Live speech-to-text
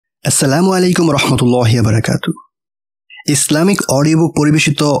আসসালামু আলাইকুম রহমতুল্লাহি ওয়া বারাকাতুহু। ইসলামিক অডিও বুক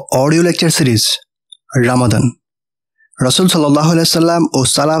পরিবেশিত অডিও লেকচার সিরিজ রামাদান, রাসূল সাল্লাল্লাহু আলাইহি সাল্লাম ও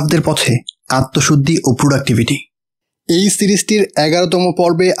সালাফদের পথে আত্মশুদ্ধি ও প্রোডাক্টিভিটি। এই সিরিজটির 11তম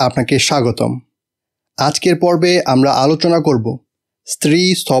পর্বে আপনাকে স্বাগতম। আজকের পর্বে আমরা আলোচনা করব স্ত্রী,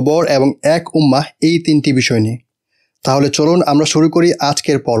 সবর এবং এক উম্মাহ এই তিনটি বিষয় নিয়ে। তাহলে চলুন আমরা শুরু করি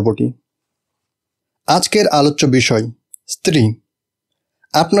আজকের পর্বটি। আজকের আলোচ্য বিষয় স্ত্রী।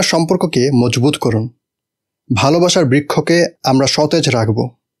 আপনার সম্পর্ককে মজবুত করুন। ভালোবাসার বৃক্ষকে আমরা সতেজ রাখব।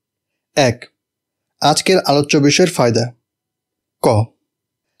 1. আজকের আলোচ্য বিষয়ের ফায়দা। ক.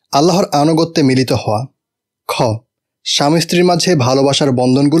 আল্লাহর আনুগত্যে মিলিত হওয়া। খ. স্বামী স্ত্রীর মাঝে ভালোবাসার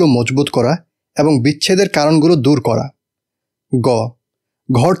বন্ধনগুলো মজবুত করা এবং বিচ্ছেদের কারণগুলো দূর করা। গ.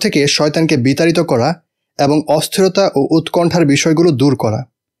 ঘর থেকে শয়তানকে বিতাড়িত করা এবং অস্থিরতা ও উৎকণ্ঠার বিষয়গুলো দূর করা।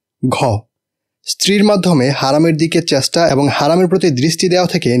 ঘ. স্ত্রীর মাধ্যমে হারামের দিকে চেষ্টা এবং হারামের প্রতি দৃষ্টি দেওয়া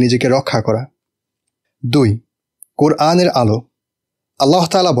থেকে নিজেকে রক্ষা করা। 2. কোরআনের আলো। আল্লাহ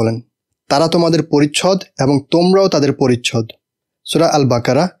তাআলা বলেন, তারা তোমাদের পরিচ্ছদ এবং তোমরাও তাদের পরিচ্ছদ। সূরা আল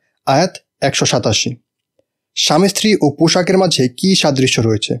বাকারা আয়াত 187। স্বামী স্ত্রী ও পোশাকের মাঝে কী সাদৃশ্য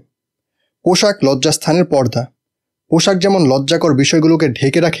রয়েছে? পোশাক লজ্জাস্থানের পর্দা। পোশাক যেমন লজ্জাকর বিষয়গুলোকে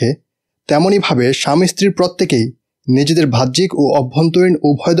ঢেকে রাখে, তেমনইভাবে স্বামী স্ত্রীর প্রত্যেকেই নিজেদের বাহ্যিক ও অভ্যন্তরীণ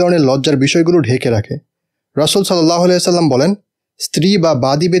উভয় ধরনের লজ্জার বিষয়গুলো ঢেকে রাখে। রাসূল সাল্লাল্লাহু আলাইহি সাল্লাম বলেন, স্ত্রী বা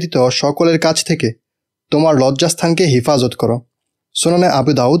বাদী ব্যতীত সকলের কাছ থেকে তোমার লজ্জাস্থানকে হেফাজত করো। সুনানে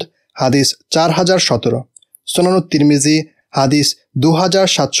আবু দাউদ হাদিস 4017, সুনান তিরমিজি হাদিস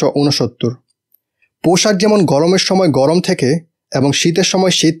 2769। পোশাক যেমন গরমের সময় গরম থেকে এবং শীতের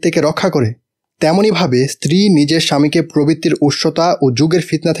সময় শীত থেকে রক্ষা করে, তেমনইভাবে স্ত্রী নিজের স্বামীকে প্রবৃত্তির উৎসতা ও যুগের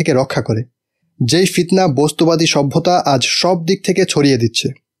ফিতনা থেকে রক্ষা করে, যেই ফিতনা বস্তুবাদী সভ্যতা আজ সব দিক থেকে ছড়িয়ে দিচ্ছে।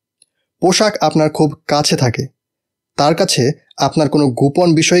 পোশাক আপনার খুব কাছে থাকে, তার কাছে আপনার কোনো গোপন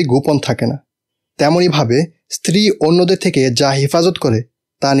বিষয় গোপন থাকে না। তেমনইভাবে স্ত্রী অন্যদের থেকে যা হেফাজত করে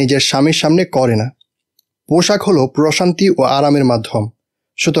তা নিজের স্বামীর সামনে করে না। পোশাক হলো প্রশান্তি ও আরামের মাধ্যম।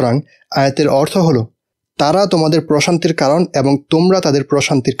 সুতরাং আয়াতের অর্থ হলো, তারা তোমাদের প্রশান্তির কারণ এবং তোমরা তাদের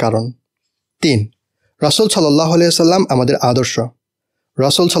প্রশান্তির কারণ। 3. রাসূল সাল্লাল্লাহু আলাইহি সাল্লাম আমাদের আদর্শ।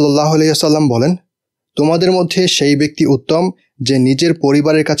 রাসূল সাল্লাল্লাহু আলাইহি সাল্লাম বলেন, তোমাদের মধ্যে সেই ব্যক্তি উত্তম যে নিজের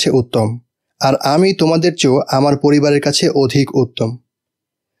পরিবারের কাছে উত্তম, আর আমি তোমাদের চেয়েও আমার পরিবারের কাছে অধিক উত্তম।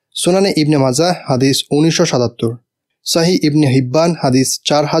 সুনানে ইবনে মাজাহ হাদিস 1977, সহিহ ইবনে হিব্বান হাদিস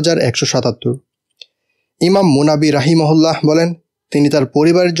 4177। ইমাম মুনাবি রাহিমাহুল্লাহ বলেন, তিনি তার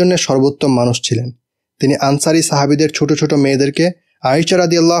পরিবারের জন্য সর্বোত্তম মানুষ ছিলেন। তিনি আনসারী সাহাবীদের ছোট ছোট মেয়েদেরকে আয়েশা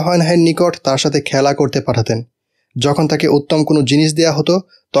রাদিয়াল্লাহু আনহার নিকট তার সাথে খেলা করতে পাঠাতেন। যখন তাকে উত্তম কোনো জিনিস দেয়া হতো,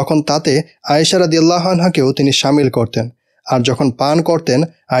 তখন তাতে আয়েশা রাদিয়াল্লাহু আনহাকেও তিনি শামিল করতেন। আর যখন পান করতেন,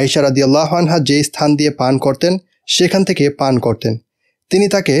 আয়েশা রাদিয়াল্লাহু আনহা যেই স্থান দিয়ে পান করতেন সেখান থেকে পান করতেন। তিনি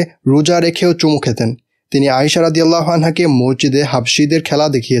তাকে রোজা রেখেও চুমু খেতেন। তিনি আয়েশা রাদিয়াল্লাহু আনহাকে মসজিদে হাবশীদের খেলা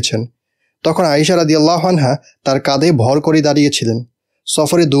দেখিয়েছেন। তখন আয়েশা রাদিয়াল্লাহু আনহা তার কাঁধে ভর করে দাঁড়িয়েছিলেন।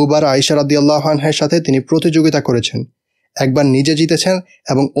 সফরে 2 বার আয়েশা রাদিয়াল্লাহু আনহার সাথে তিনি প্রতিযোগিতা করেছেন। একবার নিজে জিতেছেন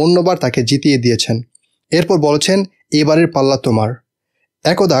এবং অন্যবার তাকে জিতিয়ে দিয়েছেন। এরপর বলেছেন, এবারের পাল্লা তোমার।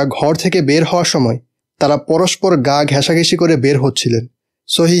 একদা ঘর থেকে বের হওয়ার সময় তারা পরস্পর গা ঘেঁষাঘেঁষি করে বের হচ্ছিলেন।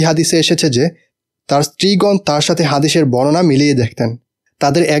 সহিহ হাদিসে এসেছে যে তার স্ত্রীগণ তার সাথে হাদিসের বর্ণনা মিলিয়ে দেখতেন।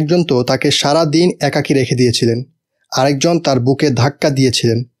 তাদের একজন তো তাকে সারা দিন একাকী রেখে দিয়েছিলেন, আরেকজন তার বুকে ধাক্কা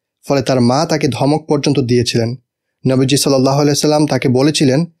দিয়েছিলেন, ফলে তার মা তাকে ধমক পর্যন্ত দিয়েছিলেন। নবীজি সাল্লাল্লাহু আলাইহি সাল্লাম তাকে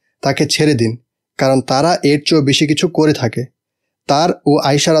বলেছিলেন, তাকে ছেড়ে দিন, কারণ তারা এর চেয়েও বেশি কিছু করে থাকে। তার ও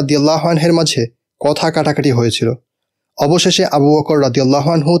আয়েশা রাদিয়াল্লাহু আনহার মাঝে কথা কাটাকাটি হয়েছিল। অবশেষে আবু বকর রাদিয়াল্লাহু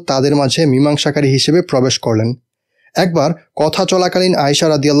আনহু তাদের মাঝে মীমাংসাকারী হিসেবে প্রবেশ করলেন। একবার কথা চলাকালীন আয়েশা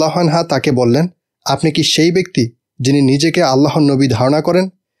রাদিয়াল্লাহু আনহা তাকে বললেন, আপনি কি সেই ব্যক্তি যিনি নিজেকে আল্লাহর নবী ধারণা করেন?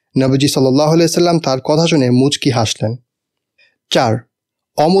 নবীজি সাল্লাল্লাহু আলাইহি সাল্লাম তার কথা শুনে মুচকি হাসলেন। 4.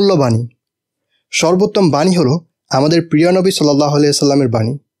 অমূল্য বাণী। সর্বোত্তম বাণী হলো আমাদের প্রিয় নবী সাল্লাল্লাহু আলাইহি সাল্লামের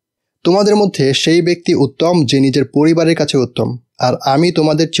বাণী। তোমাদের মধ্যে সেই ব্যক্তি উত্তম যে নিজের পরিবারের কাছে উত্তম, আর আমি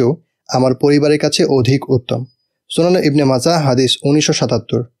তোমাদের চেয়েও আমার পরিবারের কাছে অধিক উত্তম। সুনানে ইবনে মাজাহ হাদিস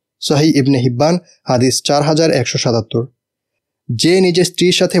 1977, সহিহ ইবনে হিব্বান হাদিস 4177। যে নিজের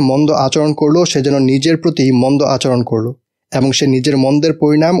স্ত্রীর সাথে মন্দ আচরণ করলো সে যেন নিজের প্রতি মন্দ আচরণ করলো, এবং সে নিজের মন্দের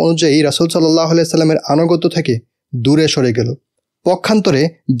পরিণাম অনুযায়ী রাসূল সাল্লাল্লাহু আলাইহি সাল্লামের আনুগত্য থেকে দূরে সরে গেল। পক্ষান্তরে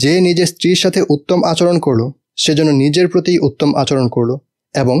যে নিজের স্ত্রীর সাথে উত্তম আচরণ করলো সে যেন নিজের প্রতি উত্তম আচরণ করলো,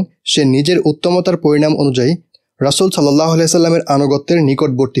 এবং সে নিজের উত্তমতার পরিণাম অনুযায়ী রাসূল সাল্লাল্লাহু আলাইহি সাল্লামের আনুগত্যের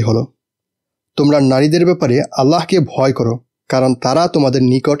নিকটবর্তী হলো। তোমরা নারীদের ব্যাপারে আল্লাহকে ভয় করো, কারণ তারা তোমাদের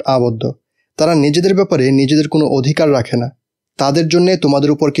নিকট আবদ্ধ। তারা নিজেদের ব্যাপারে নিজেদের কোনো অধিকার রাখে না। তাদের জন্য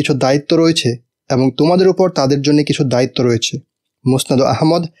তোমাদের উপর কিছু দায়িত্ব রয়েছে এবং তোমাদের উপর তাদের জন্য কিছু দায়িত্ব রয়েছে। মুসনাদ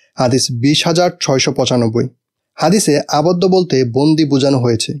আহমদ হাদিস 20,695। হাদিসে আবদ্ধ বলতে বন্দি বোঝানো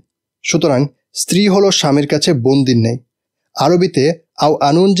হয়েছে, সুতরাং স্ত্রী হল স্বামীর কাছে বন্দির ন্যায়। আরবিতে আও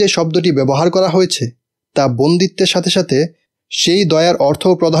আনুন যে শব্দটি ব্যবহার করা হয়েছে তা বন্দিত্বের সাথে সাথে সেই দয়ার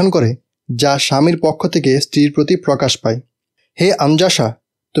অর্থও প্রদান করে যা স্বামীর পক্ষ থেকে স্ত্রীর প্রতি প্রকাশ পায়। হে আমজাসা,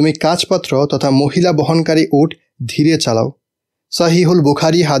 তুমি কাজপাত্র তথা মহিলা বহনকারী উট ধীরে চালাও। সাহিহুল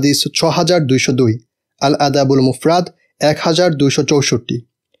বুখারী হাদিস 6202, আল আদাবুল মুফরাদ 1264।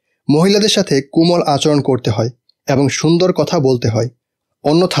 মহিলাদের সাথে কোমল আচরণ করতে হয় এবং সুন্দর কথা বলতে হয়,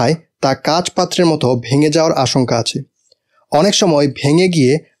 অন্যথায় তা কাজপাত্রের মতো ভেঙে যাওয়ার আশঙ্কা আছে। অনেক সময় ভেঙে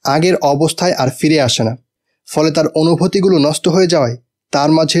গিয়ে আগের অবস্থায় আর ফিরে আসে না, ফলে তার অনুভূতিগুলো নষ্ট হয়ে যাওয়ায় তার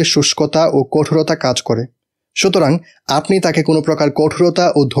মাঝে শুষ্কতা ও কঠোরতা কাজ করে। সুতরাং আপনি তাকে কোনো প্রকার কঠোরতা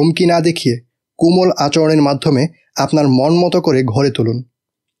ও ধমকি না দেখিয়ে কোমল আচরণের মাধ্যমে আপনার মন মতো করে ঘরে তুলুন।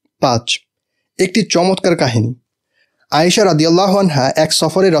 5. একটি চমৎকার কাহিনী। আয়েশা রাদিয়াল্লাহু আনহা এক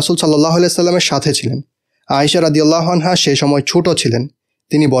সফরে রাসূল সাল্লাল্লাহু আলাইহি সাল্লামের সাথে ছিলেন। আয়েশা রাদিয়াল্লাহু আনহা সে সময় ছোট ছিলেন।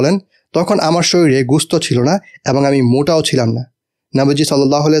 তিনি বলেন, তখন আমার শরীরে গোশত ছিল না এবং আমি মোটাও ছিলাম না। নবীজি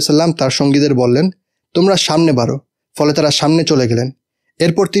সাল্লাল্লাহু আলাইহি সাল্লাম তার সঙ্গীদের বললেন, তোমরা সামনে বাড়ো। ফলে তারা সামনে চলে গেলেন।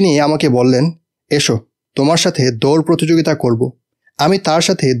 এরপর তিনি আমাকে বললেন, এসো, তোমার সাথে দৌড় প্রতিযোগিতা করব। আমি তার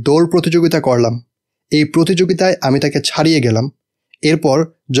সাথে দৌড় প্রতিযোগিতা করলাম। এই প্রতিযোগিতায় আমি তাকে ছাড়িয়ে গেলাম। এরপর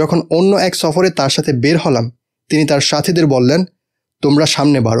যখন অন্য এক সফরে তার সাথে বের হলাম, তিনি তার সাথীদের বললেন, তোমরা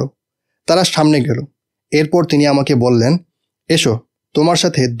সামনে বাড়ো। তারা সামনে গেল। এরপর তিনি আমাকে বললেন, এসো, তোমার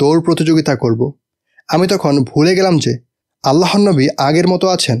সাথে দৌড় প্রতিযোগিতা করব। আমি তখন ভুলে গেলাম যে আল্লাহর নবী আগের মতো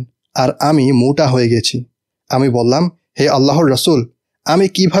আছেন আর আমি মোটা হয়ে গেছি। আমি বললাম, হে আল্লাহর রাসূল, আমি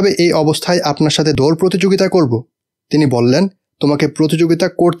কিভাবে এই অবস্থায় আপনার সাথে দৌড় প্রতিযোগিতা করব? তিনি বললেন, তোমাকে প্রতিযোগিতা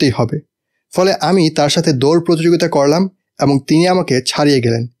করতেই হবে। ফলে আমি তার সাথে দৌড় প্রতিযোগিতা করলাম এবং তিনি আমাকে ছাড়িয়ে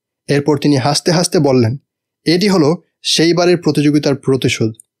গেলেন। এরপর তিনি হাসতে হাসতে বললেন, এটি হলো সেইবারের প্রতিযোগিতার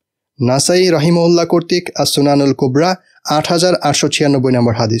প্রতিশোধ। নাসাই রাহিমাহুল্লাহ কর্তৃক as-সুনানুল কুবরা 8896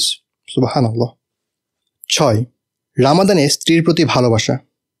 নম্বর হাদিস। সুবহানাল্লাহ। 6. রামাদানে স্ত্রীর প্রতি ভালোবাসা।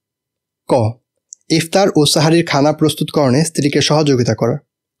 ক. ইফতার ও সাহারির খানা প্রস্তুতকরণে স্ত্রীকে সহযোগিতা করা।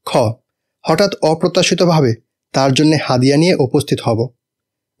 খ. হঠাৎ অপ্রত্যাশিতভাবে তার জন্য হাদিয়া নিয়ে উপস্থিত হব।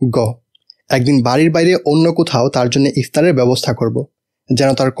 গ. একদিন বাড়ির বাইরে অন্য কোথাও তার জন্য ইফতারের ব্যবস্থা করব, যেন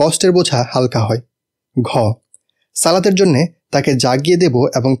তার কষ্টের বোঝা হালকা হয়। ঘ. সালাতের জন্য তাকে জাগিয়ে দেব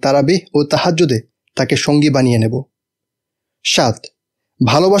এবং তারাবিহ ও তাহাজ্জুদে তাকে সঙ্গী বানিয়ে নেব। 7.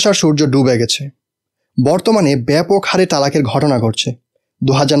 ভালোবাসার সূর্য ডুবে গেছে। বর্তমানে ব্যাপক হারে তালাকের ঘটনা ঘটছে।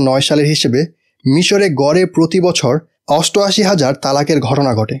 2009 সালের হিসেবে মিশরে গড়ে প্রতি বছর 88,000 তালাকের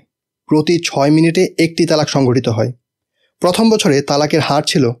ঘটনা ঘটে। প্রতি 6 মিনিটে একটি তালাক সংঘটিত হয়। প্রথম বছরে তালাকের হার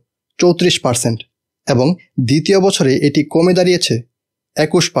ছিল 34% এবং দ্বিতীয় বছরে এটি কমে দাঁড়িয়েছে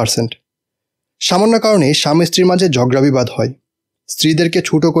 21%। সামান্য কারণে স্বামী স্ত্রীর মাঝে ঝগড়া বিবাদ হয়, স্ত্রীদেরকে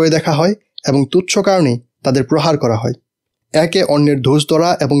ছোট করে দেখা হয় এবং তুচ্ছ কারণেই তাদের প্রহার করা হয়। একে অন্যের দোষ ধরা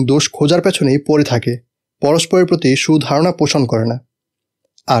এবং দোষ খোঁজার পেছনেই পড়ে থাকে, পরস্পরের প্রতি সুধারণা পোষণ করে না।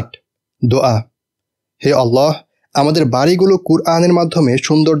 8. দোয়া। হে আল্লাহ, আমাদের বাড়িগুলো কুরআনের মাধ্যমে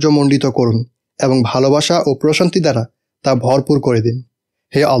সৌন্দর্যমণ্ডিত করুন এবং ভালোবাসা ও প্রশান্তি দ্বারা তা ভরপুর করে দিন।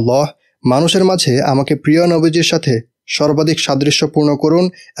 হে আল্লাহ, মানুষের মাঝে আমাকে প্রিয় নবীজির সাথে সর্বাধিক সাদৃশ্যপূর্ণ করুন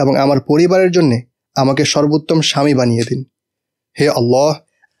এবং আমার পরিবারের জন্য আমাকে সর্বোত্তম স্বামী বানিয়ে দিন। হে আল্লাহ,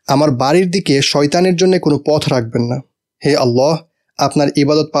 আমার বাড়ির দিকে শয়তানের জন্য কোনো পথ রাখবেন না। হে আল্লাহ, আপনার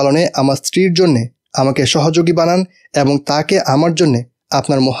ইবাদত পালনে আমার স্ত্রীর জন্য আমাকে সহযোগী বানান এবং তাকে আমার জন্য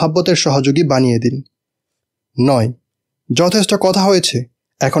আপনার মোহাব্বতের সহযোগী বানিয়ে দিন। 9. যথেষ্ট কথা হয়েছে,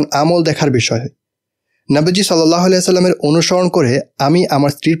 এখন আমল দেখার বিষয়। নবীজি সাল্লাল্লাহু আলাইহি সাল্লামের অনুসরণ করে আমি আমার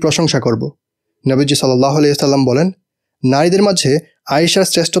স্ত্রীর প্রশংসা করব। নবীজি সাল্লাল্লাহু আলাইহি সাল্লাম বলেন, নারীদের মাঝে আয়েশার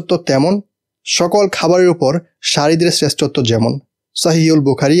শ্রেষ্ঠত্ব তেমন, সকল খাবারের উপর সারিদের শ্রেষ্ঠত্ব যেমন। সহিহুল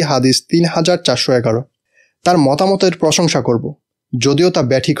বুখারী হাদিস 3411। তার মতামতের প্রশংসা করব, যদিও তা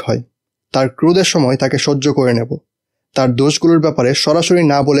ব্যাঠিক হয়। তার ক্রোধের সময় তাকে সহ্য করে নেব। তার দোষগুলোর ব্যাপারে সরাসরি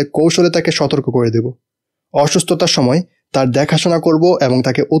না বলে কৌশলে তাকে সতর্ক করে দেব। অসুস্থতার সময় তার দেখাশোনা করব এবং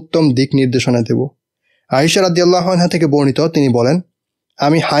তাকে উত্তম দিক নির্দেশনা দেব। আয়েশা রাদিয়াল্লাহু আনহা থেকে বর্ণিত, তিনি বলেন,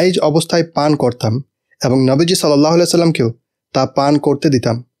 আমি হাইজ অবস্থায় পান করতাম এবং নবীজি সাল্লাল্লাহু আলাইহি সাল্লামকেও তা পান করতে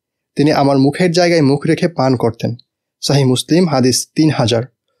দিতাম। তিনি আমার মুখের জায়গায় মুখ রেখে পান করতেন। সহিহ মুসলিম হাদিস 3000।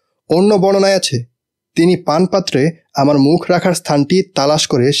 অন্য বর্ণনায় আছে, তিনি পানপাত্রে আমার মুখ রাখার স্থানটি তালাশ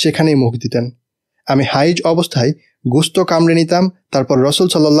করে সেখানেই মুখ দিতেন। আমি হাইজ অবস্থায় গোশত কামড়ে নিতাম, তারপর রাসূল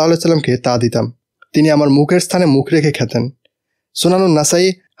সাল্লাল্লাহু আলাইহি সাল্লামকে তা দিতাম। তিনি আমার মুখের স্থানে মুখ রেখে খেতেন। সুনানুন নাসাই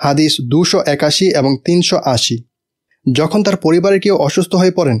হাদিস 281 এবং 380। যখন তার পরিবারের কেউ অসুস্থ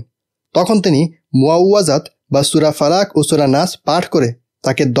হয়ে পড়েন, তখন তিনি মুআউযাত বা সূরা ফালাক ও সূরা নাস পাঠ করে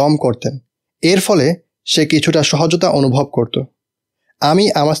তাকে দম করতেন। এর ফলে সে কিছুটা সহজতা অনুভব করত। আমি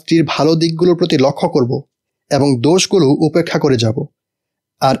আমার স্ত্রীর ভালো দিকগুলোর প্রতি লক্ষ্য করব এবং দোষগুলো উপেক্ষা করে যাব,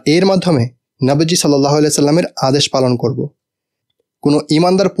 আর এর মাধ্যমে নবীজি সাল্লাল্লাহু আলাইহি সাল্লামের আদেশ পালন করব। কোনো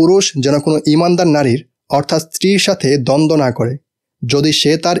ঈমানদার পুরুষ যেন কোনো ঈমানদার নারীর অর্থাৎ স্ত্রীর সাথে দ্বন্দ্ব না করে। যদি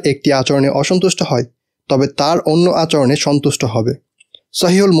সে তার একটি আচরণে অসন্তুষ্ট হয় তবে তার অন্য আচরণে সন্তুষ্ট হবে।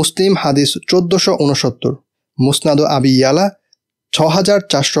 সহিহুল মুসলিম হাদিস 1469, মুসনাদ আবি ইয়ালা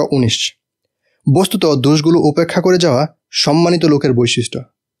 6419। বস্তুত দোষগুলো উপেক্ষা করে যাওয়া সম্মানিত লোকের বৈশিষ্ট্য।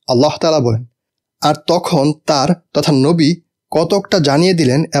 আল্লাহ তাআলা বলেন, আর তখন তার তথা নবী কতকটা জানিয়ে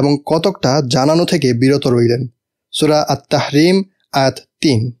দিলেন এবং কতকটা জানানো থেকে বিরত রইলেন। সূরা আত-তাহরিম আয়াত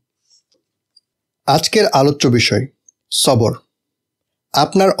 3। আজকের আলোচ্য বিষয় সবর।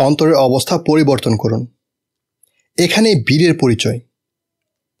 আপনার অন্তরের অবস্থা পরিবর্তন করুন। এখানে বীরের পরিচয়।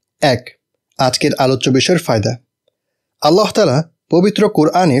 1. আজকের আলোচ্য বিষয়ের ফায়দা। আল্লাহ তাআলা পবিত্র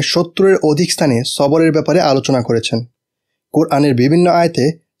কোরআনে 70-এর অধিক স্থানে সবরের ব্যাপারে আলোচনা করেছেন। কোরআনের বিভিন্ন আয়াতে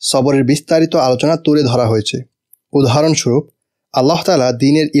সবরের বিস্তারিত আলোচনা তুলে ধরা হয়েছে। উদাহরণস্বরূপ, আল্লাহ তাআলা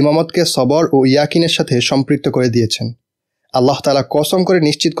দ্বীনের ইমামতকে সবর ও ইয়াকিনের সাথে সম্পৃক্ত করে দিয়েছেন। আল্লাহ তাআলা কসম করে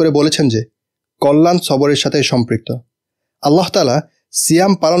নিশ্চিত করে বলেছেন যে কল্যাণ সবরের সাথে সম্পৃক্ত। আল্লাহ তাআলা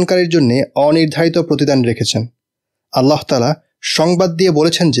সিয়াম পালনকারীর জন্য অনির্ধারিত প্রতিদান রেখেছেন। আল্লাহ তাআলা সংবাদ দিয়ে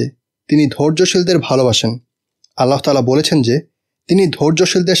বলেছেন যে তিনি ধৈর্যশীলদের ভালোবাসেন। আল্লাহ তাআলা বলেছেন যে তিনি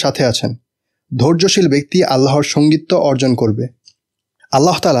ধৈর্যশীলদের সাথে আছেন। ধৈর্যশীল ব্যক্তি আল্লাহর সঙ্গীত্ব অর্জন করবে।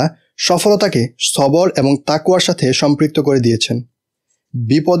 আল্লাহ তাআলা সফলতাকে সবর এবং তাকওয়ার সাথে সম্পৃক্ত করে দিয়েছেন।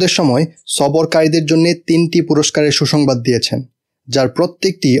 বিপদের সময় সবরকারীদের জন্য 3টি পুরস্কারের সুসংবাদ দিয়েছেন, যার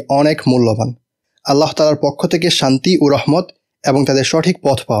প্রত্যেকটি অনেক মূল্যবান। আল্লাহ তাআলার পক্ষ থেকে শান্তি ও রহমত এবং তাদের সঠিক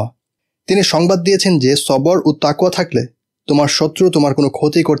পথ পাওয়া। তিনি সংবাদ দিয়েছেন যে সবর ও তাকওয়া থাকলে তোমার শত্রু তোমার কোনো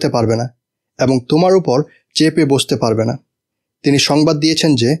ক্ষতি করতে পারবে না এবং তোমার উপর চেপে বসতে পারবে না। তিনি সংবাদ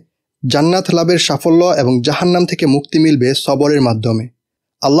দিয়েছেন যে জান্নাত লাভের সাফল্য এবং জাহান্নাম থেকে মুক্তি মিলবে সবরের মাধ্যমে।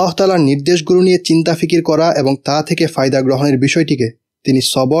 আল্লাহ তাআলার নির্দেশগুলো নিয়ে চিন্তা ফিকির করা এবং তা থেকে ফায়দা গ্রহণের বিষয়টিকে তিনি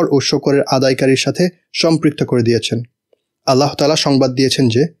সবর ও শুকরের আদায়কারীর সাথে সম্পৃক্ত করে দিয়েছেন। আল্লাহ তাআলা সংবাদ দিয়েছেন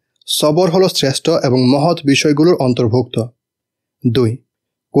যে সবর হলো শ্রেষ্ঠ এবং মহৎ বিষয়গুলোর অন্তর্ভুক্ত। 2.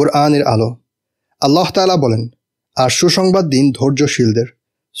 কোরআনের আলো। আল্লাহ তাআলা বলেন, আর সুসংবাদ দিন ধৈর্যশীলদের।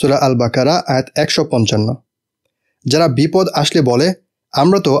 সূরা আল বাকারা আয়াত 155। যারা বিপদ আসলে বলে,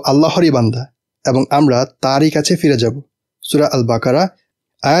 আমরা তো আল্লাহরই বান্দা এবং আমরা তারই কাছে ফিরে যাব। সূরা আল বাকারা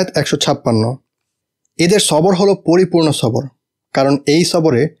আয়াত 156। এদের সবর হলো পরিপূর্ণ সবর, কারণ এই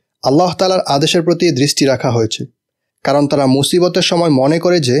সবরে আল্লাহ তাআলার আদেশের প্রতি দৃষ্টি রাখা হয়েছে। কারণ তারা মুসিবতের সময় মনে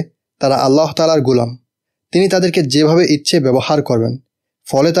করে যে তারা আল্লাহ তাআলার গোলাম, তিনি তাদেরকে যেভাবে ইচ্ছে ব্যবহার করবেন।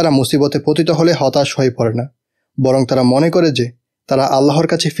 ফলে তারা মুসিবতে পতিত হলে হতাশ হয়ে পড়ে না, বরং তারা মনে করে যে তারা আল্লাহর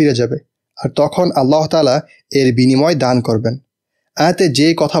কাছে ফিরে যাবে, আর তখন আল্লাহ তাআলা এর বিনিময় দান করবেন। আয়াতে যে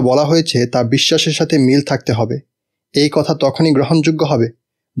কথা বলা হয়েছে তা বিশ্বাসের সাথে মিল থাকতে হবে। এই কথা তখনই গ্রহণযোগ্য হবে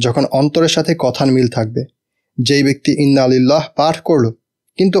যখন অন্তরের সাথে কথার মিল থাকবে। যেই ব্যক্তি ইন্না লিল্লাহ পাঠ করল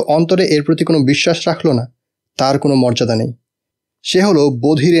কিন্তু অন্তরে এর প্রতি কোনো বিশ্বাস রাখল না, তার কোনো মর্যাদা নেই। সে হলো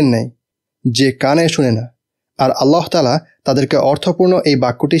বধিরের ন্যায়, যে কানে শুনে না। আর আল্লাহ তাআলা তাদেরকে অর্থপূর্ণ এই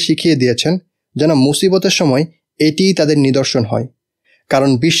বাক্যটি শিখিয়ে দিয়েছেন যেন মুসিবতের সময় এটিই তাদের নিদর্শন হয়। কারণ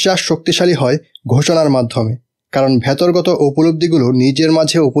বিশ্বাস শক্তিশালী হয় ঘোষণার মাধ্যমে, কারণ ভেতরগত উপলব্ধিগুলো নিজের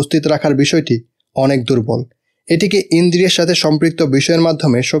মাঝে উপস্থিত রাখার বিষয়টি অনেক দুর্বল। এটিকে ইন্দ্রিয়ের সাথে সম্পৃক্ত বিষয়ের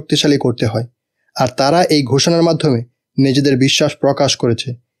মাধ্যমে শক্তিশালী করতে হয়, আর তারা এই ঘোষণার মাধ্যমে নিজেদের বিশ্বাস প্রকাশ করেছে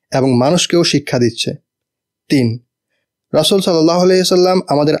এবং মানুষকেও শিক্ষা দিচ্ছে। 3. রাসূল সাল্লাল্লাহু আলাইহি ওয়াসাল্লাম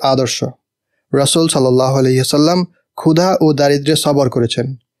আমাদের আদর্শ। রাসূল সাল্লাল্লাহু আলাইহি ওয়াসাল্লাম ক্ষুধা ও দারিদ্র্যে সবর করেছেন,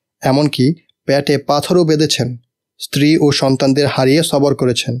 এমনকি পেটে পাথরও বেঁধেছেন। স্ত্রী ও সন্তানদের হারিয়ে সবর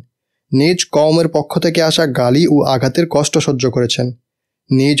করেছেন। নিজ কওমের পক্ষ থেকে আসা গালি ও আঘাতের কষ্ট সহ্য করেছেন।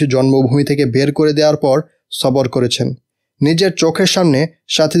 নিজ জন্মভূমি থেকে বের করে দেওয়ার পর সবর করেছেন। নিজের চোখের সামনে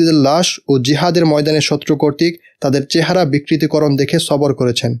সাথীদের লাশ ও জিহাদের ময়দানে শত্রু কর্তৃক তাদের চেহারা বিকৃতিকরণ দেখে সবর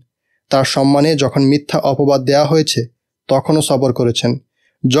করেছেন। তার সম্মানে যখন মিথ্যা অপবাদ দেওয়া হয়েছে তখনও সবর করেছেন।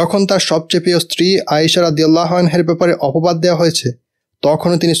 যখন তার সবচেয়ে প্রিয় স্ত্রী আয়েশা রাদিয়াল্লাহু আনহার ব্যাপারে অপবাদ দেওয়া হয়েছে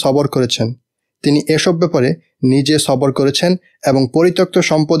তখনও তিনি সবর করেছেন। তিনি এসব ব্যাপারে নিজে সবর করেছেন এবং পরিত্যক্ত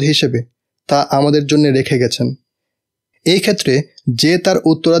সম্পদ হিসেবে তা আমাদের জন্য রেখে গেছেন। এই ক্ষেত্রে যে তার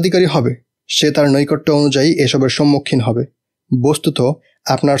উত্তরাধিকারী হবে সে তার নৈকট্য অনুযায়ী এসবের সম্মুখীন হবে। বস্তুত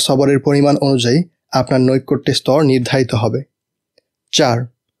আপনার সবরের পরিমাণ অনুযায়ী আপনার নৈকট্যের স্তর নির্ধারিত হবে। 4.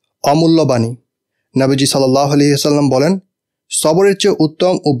 অমূল্য বাণী। নবীজি সাল্লাল্লাহু আলাইহি ওয়াসাল্লাম বলেন, সবরের চেয়ে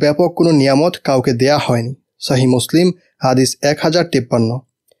উত্তম ও ব্যাপক কোনো নিয়ামত কাউকে দেয়া হয়নি। সহিহ মুসলিম হাদিস 1053।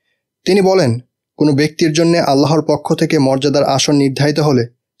 তিনি বলেন, কোনো ব্যক্তির জন্য আল্লাহর পক্ষ থেকে মর্যাদার আসন নির্ধারিত হলে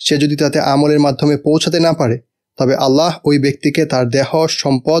সে যদি তাতে আমলের মাধ্যমে পৌঁছাতে না পারে তবে আল্লাহ ওই ব্যক্তিকে তার দেহ,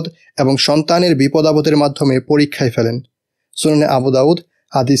 সম্পদ এবং সন্তানের বিপদ আপদের মাধ্যমে পরীক্ষায় ফেলেন। সুনানে আবু দাউদ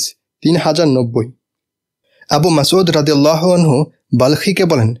হাদিস 3090। আবু মাসউদ রাদিয়াল্লাহু আনহু বালখিকে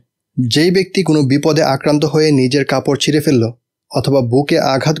বলেন, যেই ব্যক্তি কোনো বিপদে আক্রান্ত হয়ে নিজের কাপড় ছিঁড়ে ফেলল অথবা বুকে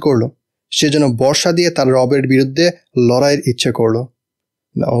আঘাত করল, সে যেন বর্ষা দিয়ে তার রবের বিরুদ্ধে লড়াইয়ের ইচ্ছে করল।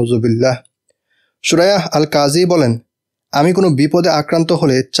 নাউজুবিল্লাহ। সুরায়াহ আল কাজী বলেন, আমি কোনো বিপদে আক্রান্ত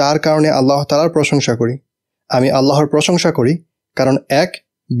হলে 4 কারণে আল্লাহ তাআলার প্রশংসা করি। আমি আল্লাহর প্রশংসা করি কারণ 1,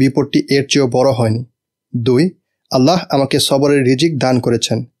 বিপদটি এর চেয়েও বড় হয়নি। 2, আল্লাহ আমাকে সবরের রিজিক দান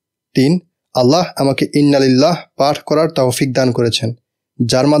করেছেন। 3, আল্লাহ আমাকে ইন্নালিল্লাহ পাঠ করার তৌফিক দান করেছেন,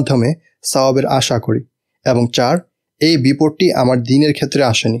 যার মাধ্যমে সওয়াবের আশা করি। এবং 4, এই বিপদটি আমার দ্বীনের ক্ষেত্রে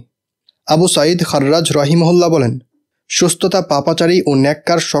আসেনি। আবু সাঈদ খাররাজ রাহিমাহুল্লাহ বলেন, সুস্থতা পাপাচারী ও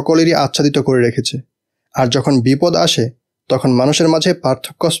নেককার সকলেরই আচ্ছাদিত করে রেখেছে, আর যখন বিপদ আসে তখন মানুষের মাঝে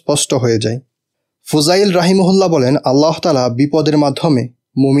পার্থক্য স্পষ্ট হয়ে যায়। ফুজাইল রাহিমাহুল্লাহ বলেন, আল্লাহ তাআলা বিপদের মাধ্যমে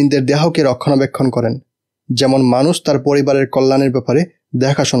মুমিনদের দেহকে রক্ষণাবেক্ষণ করেন, যেমন মানুষ তার পরিবারের কল্যাণের ব্যাপারে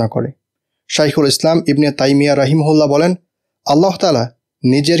দেখাশোনা করে। শাইখুল ইসলাম ইবনে তাইমিয়া রাহিমাহুল্লাহ বলেন, আল্লাহ তাআলা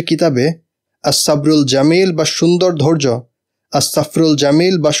নিজের কিতাবে আস-সাবরুল জামিল বা সুন্দর ধৈর্য, আস-সাফরুল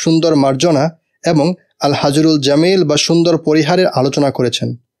জামিল বা সুন্দর মার্জনা এবং আল হাজরুল জামিল বা সুন্দর পরিহারের আলোচনা করেছেন।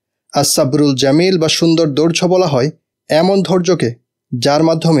 আস-সাবরুল জামিল বা সুন্দর ধৈর্য বলা হয় এমন ধৈর্যকে যার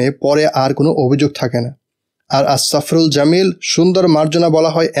মাধ্যমে পরে আর কোনো অভিযোগ থাকে না, আর আস-সাফরুল জামিল সুন্দর মার্জনা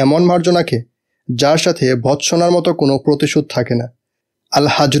বলা হয় এমন মার্জনাকে যার সাথে ভৎসনার মতো কোনো প্রতিশোধ থাকে না। আল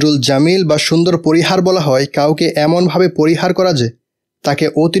হাজরুল জামিল বা সুন্দর পরিহার বলা হয় কাউকে এমনভাবে পরিহার করা যে তাকে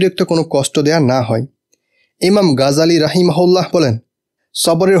অতিরিক্ত কোনো কষ্ট দেয়া না হয়। ইমাম গাজালি রাহিমাহুল্লাহ বলেন,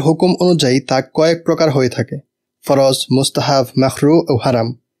 সবরের হুকুম অনুযায়ী তা কয়েক প্রকার হয়ে থাকে: ফরজ, মুস্তাহাব, মাকরু ও হারাম।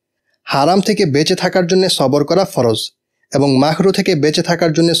 হারাম থেকে বেঁচে থাকার জন্য সবর করা ফরজ, এবং মাকরু থেকে বেঁচে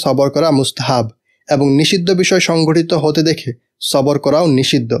থাকার জন্য সবর করা মুস্তাহাব, এবং নিষিদ্ধ বিষয় সংঘটিত হতে দেখে সবর করাও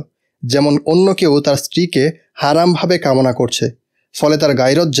নিষিদ্ধ। যেমন অন্য কেউ তার স্ত্রীকে হারামভাবে কামনা করছে, ফলে তার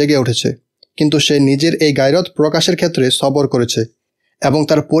গায়রত জেগে উঠেছে, কিন্তু সে নিজের এই গায়রত প্রকাশের ক্ষেত্রে সবর করেছে, এবং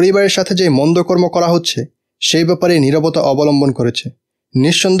তার পরিবারের সাথে যে মন্দকর্ম করা হচ্ছে সেই ব্যাপারে নীরবতা অবলম্বন করেছে।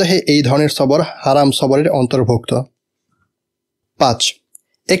 নিঃসন্দেহে এই ধরনের সবর হারাম সবরের অন্তর্ভুক্ত। 5,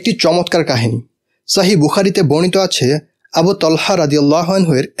 একটি চমৎকার কাহিনী। সহিহ বুখারীতে বর্ণিত আছে, আবু তলহা রাদিয়াল্লাহু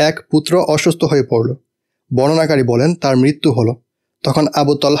আনহু এর এক পুত্র অসুস্থ হয়ে পড়ল। বর্ণনাকারী বলেন, তার মৃত্যু হলো। তখন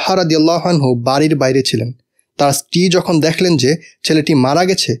আবু তলহা রাদিয়াল্লাহু আনহু বাড়ির বাইরে ছিলেন। তার স্ত্রী যখন দেখলেন যে ছেলেটি মারা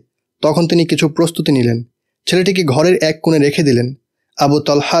গেছে, তখন তিনি কিছু প্রস্তুতি নিলেন। ছেলেটিকে ঘরের এক কোণে রেখে দিলেন। আবু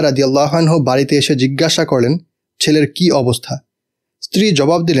তলহা রাদিয়াল্লাহু আনহু বাড়িতে এসে জিজ্ঞাসা করলেন, ছেলের কি অবস্থা? স্ত্রী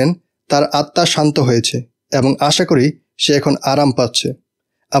জবাব দিলেন, তার আত্মা শান্ত হয়েছে এবং আশা করি সে এখন আরাম পাচ্ছে।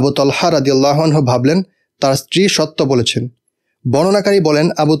 আবু তলহা রাদিয়াল্লাহু আনহু ভাবলেন, তার স্ত্রী সত্য বলেছেন। বর্ণনাকারী বলেন,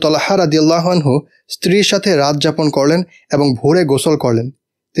 আবু তলহা রাদিয়াল্লাহু আনহু স্ত্রীর সাথে রাত যাপন করলেন এবং ভোরে গোসল করলেন।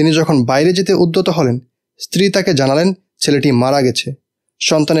 তিনি যখন বাইরে যেতে উদ্যত হলেন, স্ত্রী তাকে জানালেন ছেলেটি মারা গেছে।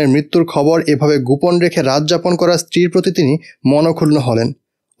 সন্তানের মৃত্যুর খবর এভাবে গোপন রেখে রাত যাপন করা স্ত্রীর প্রতি তিনি মনক্ষুণ্ণ হলেন।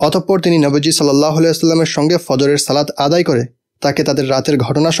 অতঃপর তিনি নবীজি সাল্লাল্লাহু আলাইহি ওয়াসাল্লামের সঙ্গে ফজরের সালাত আদায় করে তাকে তাদের রাতের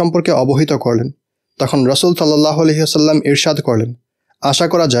ঘটনা সম্পর্কে অবহিত করলেন। তখন রাসূল সাল্লাল্লাহু আলাইহি ওয়াসাল্লাম ইরশাদ করলেন, আশা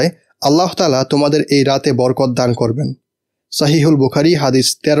করা যায় আল্লাহ তাআলা তোমাদের এই রাতে বরকত দান করবেন। সহিহুল বুখারী হাদিস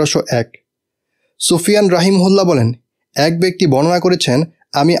 1301। সুফিয়ান রাহিমাহুল্লাহ বলেন, এক ব্যক্তি বর্ণনা করেছেন,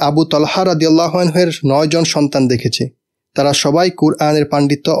 আমি আবু তলহা রাদিয়াল্লাহু আনহু এর 9 জন সন্তান দেখেছি। তারা সবাই কুরআনের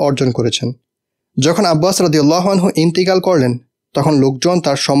পাণ্ডিত্য অর্জন করেছেন। যখন আব্বাস রাদিয়াল্লাহু আনহু ইন্তিকাল করলেন, তখন লোকজন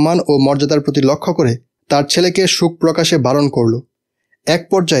তার সম্মান ও মর্যাদার প্রতি লক্ষ্য করে তার ছেলেকে সুখ প্রকাশে বারণ করল। এক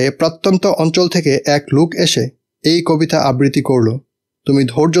পর্যায়ে প্রত্যন্ত অঞ্চল থেকে এক লোক এসে এই কবিতা আবৃত্তি করল, তুমি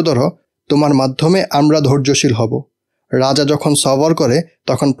ধৈর্য ধরো, তোমার মাধ্যমে আমরা ধৈর্যশীল হব। রাজা যখন সবর করে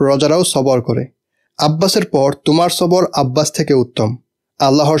তখন প্রজারাও সবর করে। আব্বাসের পর তোমার সবর আব্বাস থেকে উত্তম।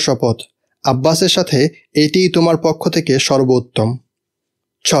 আল্লাহর শপথ, আব্বাসের সাথে এটিই তোমার পক্ষ থেকে সর্বোত্তম।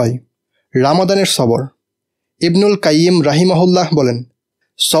 6, রামাদানের সবর। ইবনুল কাইয়িম রাহিমাহুল্লাহ বলেন,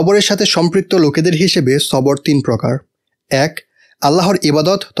 সবরের সাথে সম্পৃক্ত লোকেদের হিসেবে সবর 3 প্রকার। 1, আল্লাহর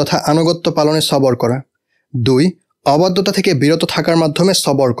ইবাদত তথা আনুগত্য পালনে সবর করা। 2, অবাধ্যতা থেকে বিরত থাকার মাধ্যমে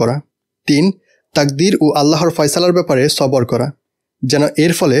সবর করা। 3, তাকদীর ও আল্লাহর ফয়সালার ব্যাপারে সবর করা, যেন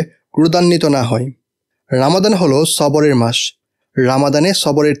এর ফলে ক্রোধান্বিত না হয়। রামাদান হলো সবরের মাস। রামাদানে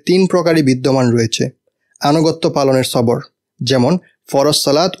সবরের 3 প্রকারই বিদ্যমান রয়েছে। আনুগত্য পালনের সবর, যেমন ফরজ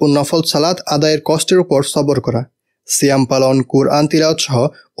সালাত ও নফল সালাত আদায়ের কষ্টের উপর সবর করা, সিয়াম পালন, কুরআন তিলাওয়াত সহ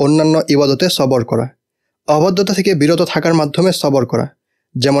অন্যান্য ইবাদতে সবর করা। অবাধ্যতা থেকে বিরত থাকার মাধ্যমে সবর করা,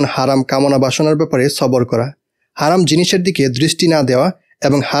 যেমন হারাম কামনা বাসনার ব্যাপারে সবর করা, হারাম জিনিসের দিকে দৃষ্টি না দেওয়া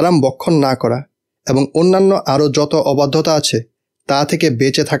এবং হারাম বক্ষণ না করা, এবং অন্যান্য আরও যত অবাধ্যতা আছে তা থেকে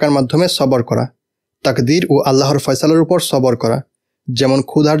বেঁচে থাকার মাধ্যমে সবর করা। তাকদীর ও আল্লাহর ফয়সালার উপর সবর করা, যেমন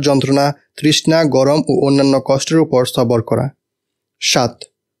ক্ষুধার যন্ত্রণা, তৃষ্ণা, গরম ও অন্যান্য কষ্টের উপর সবর করা। 7.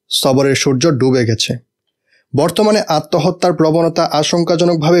 সবরের সূর্য ডুবে গেছে। বর্তমানে আত্মহত্যার প্রবণতা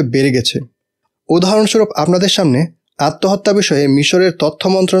আশঙ্কাজনকভাবে বেড়ে গেছে। উদাহরণস্বরূপ আপনাদের সামনে আত্মহত্যা বিষয়ে মিশরের তথ্য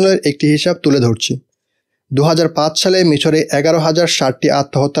মন্ত্রণালয়ের একটি হিসাব তুলে ধরছি। 2005 সালে মিশরে 11,060টি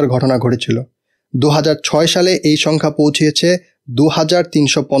আত্মহত্যার ঘটনা ঘটেছিল। 2006 সালে এই সংখ্যা পৌঁছিয়েছে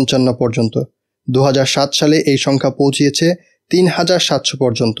 2,355 পর্যন্ত। 2007 সালে এই সংখ্যা পৌঁছিয়েছে 3,700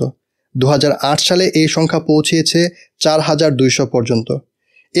 পর্যন্ত। 2008 সালে এই সংখ্যা পৌঁছিয়েছে 4,200 পর্যন্ত।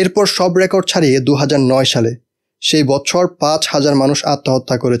 এরপর সব রেকর্ড ছাড়িয়ে 2009 সালে, সেই বছর 5,000 মানুষ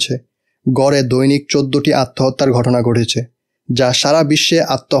আত্মহত্যা করেছে। গড়ে দৈনিক 14টি আত্মহত্যার ঘটনা ঘটেছে, যা সারা বিশ্বে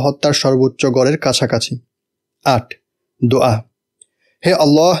আত্মহত্যার সর্বোচ্চ গড়ের কাছাকাছি। 8. দোয়া। হে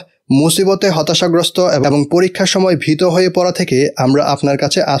আল্লাহ, মুসিবতে হতাশাগ্রস্ত এবং পরীক্ষার সময় ভীত হয়ে পড়া থেকে আমরা আপনার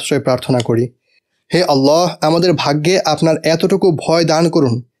কাছে আশ্রয় প্রার্থনা করি। হে আল্লাহ, আমাদের ভাগ্যে আপনার এতটুকু ভয় দান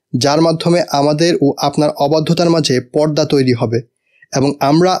করুন যার মাধ্যমে আমাদের ও আপনার অবাধ্যতার মাঝে পর্দা তৈরি হবে এবং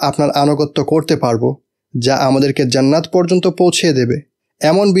আমরা আপনার আনুগত্য করতে পারব, যা আমাদেরকে জান্নাত পর্যন্ত পৌঁছে দেবে।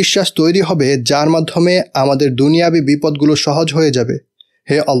 এমন বিশ্বাস তৈরি হবে যার মাধ্যমে আমাদের দুনিয়াবী বিপদগুলো সহজ হয়ে যাবে।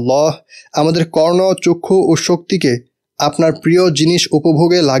 হে আল্লাহ, আমাদের কর্ণ, চক্ষু ও শক্তিকে আপনার প্রিয় জিনিস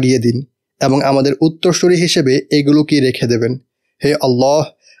উপভোগে লাগিয়ে দিন এবং আমাদের উত্তরসূরি হিসেবে এগুলোকে রেখে দেবেন। হে আল্লাহ,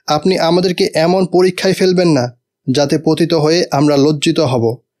 আপনি আমাদেরকে এমন পরীক্ষায় ফেলবেন না যাতে পতিত হয়ে আমরা লজ্জিত হব,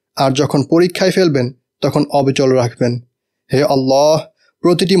 আর যখন পরীক্ষায় ফেলবেন তখন অবিচল রাখবেন। হে আল্লাহ,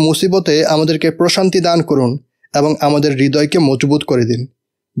 প্রতিটি মুসিবতে আমাদেরকে প্রশান্তি দান করুন এবং আমাদের হৃদয়কে মজবুত করে দিন,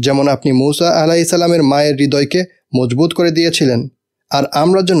 যেমন আপনি মূসা আলাইহিস সালামের মায়ের হৃদয়কে মজবুত করে দিয়েছিলেন, আর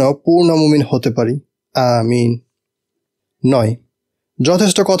আমরা যেন পূর্ণ মুমিন হতে পারি। আমিন। 9.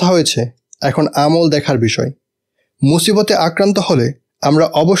 যথেষ্ট কথা হয়েছে, এখন আমল দেখার বিষয়। মুসিবতে আক্রান্ত হলে আমরা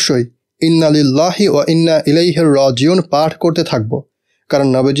অবশ্যই ইন্না লিল্লাহি ওয়া ইন্না ইলাইহি রাজিউন পাঠ করতে থাকব, কারণ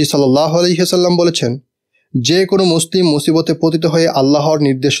নবীজি সাল্লাল্লাহু আলাইহি ওয়াসাল্লাম বলেছেন, যে কোনো মুসলিম মুসিবতে পতিত হয়ে আল্লাহর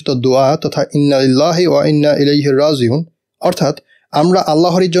নির্দেশিত দোয়া তথা ইন্না লিল্লাহি ওয়া ইন্না ইলাইহি রাজিউন, অর্থাৎ আমরা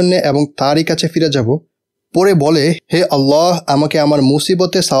আল্লাহরই জন্যে এবং তারই কাছে ফিরে যাব, পরে বলে, হে আল্লাহ, আমাকে আমার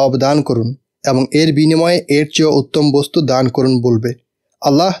মুসিবতে সওয়াব দান করুন এবং এর বিনিময়ে এর চেয়েও উত্তম বস্তু দান করুন বলবে,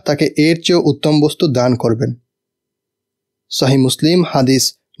 আল্লাহ তাকে এর চেয়েও উত্তম বস্তু দান করবেন। সহিহ মুসলিম হাদিস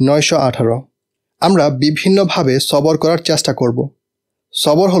 918। আমরা বিভিন্নভাবে সবর করার চেষ্টা করব।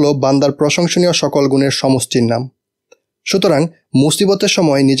 সবর হলো বান্দার প্রশংসনীয় সকল গুণের সমষ্টির নাম। সুতরাং মুসিবতের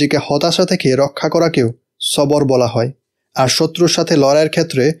সময় নিজেকে হতাশা থেকে রক্ষা করাকেও সবর বলা হয়। আর শত্রুর সাথে লড়াইয়ের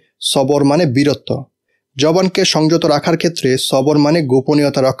ক্ষেত্রে সবর মানে বীরত্ব। জবানকে সংযত রাখার ক্ষেত্রে সবর মানে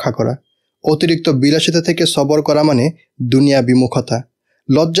গোপনীয়তা রক্ষা করা। অতিরিক্ত বিলাসিতা থেকে সবর করা মানে দুনিয়া বিমুখতা।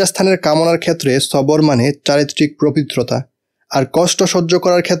 লজ্জাস্থানের কামনার ক্ষেত্রে সবর মানে চারিত্রিক পবিত্রতা। আর কষ্ট সহ্য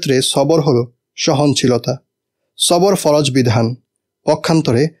করার ক্ষেত্রে সবর হলো সহনশীলতা। সবর ফরজ বিধান,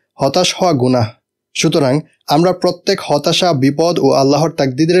 পক্ষান্তরে হতাশ হওয়া গুনাহ। সুতরাং আমরা প্রত্যেক হতাশা, বিপদ ও আল্লাহর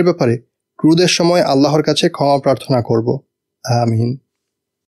তাকদীরের ব্যাপারে ক্রোধের সময় আল্লাহর কাছে ক্ষমা প্রার্থনা করব। আমিন।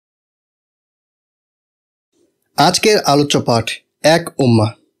 আজকের আলোচ্য পাঠ, এক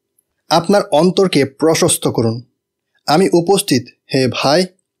উম্মাহ। আপনার অন্তরকে প্রশস্ত করুন। আমি উপস্থিত, হে ভাই।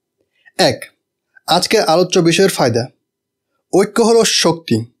 1. আজকের আলোচ্য বিষয়ের ফায়দা। ঐক্য হলো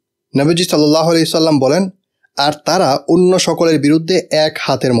শক্তি। নবীজি সাল্লাল্লাহু আলাইহি সাল্লাম বলেন, আর তারা অন্য সকলের বিরুদ্ধে এক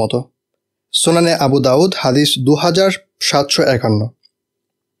হাতের মতো। সুনানে আবু দাউদ হাদিস 2751।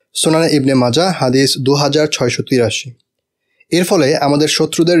 সুনানে ইবনে মাজাহ হাদিস 2683। এর ফলে আমাদের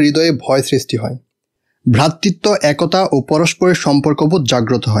শত্রুদের হৃদয়ে ভয় সৃষ্টি হয়। ভ্রাতৃত্ব, একতা ও পরস্পরের সম্পর্কবোধ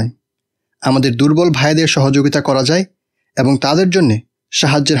জাগ্রত হয়। আমাদের দুর্বল ভাইদের সহযোগিতা করা যায় এবং তাদের জন্যে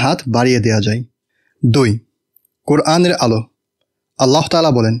সাহায্যের হাত বাড়িয়ে দেওয়া যায়। 2. কোরআনের আলো। আল্লাহ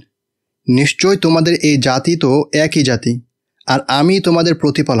তাআলা বলেন, নিশ্চয় তোমাদের এই জাতি তো একই জাতি, আর আমি তোমাদের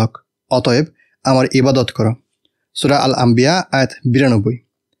প্রতিপালক, অতএব আমার ইবাদত করো। সূরা আল আম্বিয়া আয়াত 92।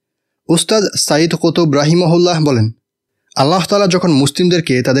 উস্তাদ সাইদ কুতুব রাহিমাহুল্লাহ বলেন, আল্লাহ তাআলা যখন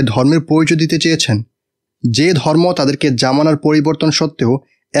মুসলিমদেরকে তাদের ধর্মের পরিচয় দিতে চেয়েছেন, যে ধর্ম তাদেরকে জামানার পরিবর্তন সত্ত্বেও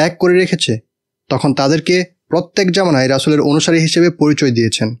এক করে রেখেছে, তখন তাদেরকে প্রত্যেক জামানায় রাসূলের অনুসারী হিসেবে পরিচয়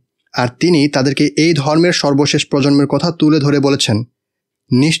দিয়েছেন। আর তিনি তাদেরকে এই ধর্মের সর্বশেষ প্রজন্মের কথা তুলে ধরে বলেছেন,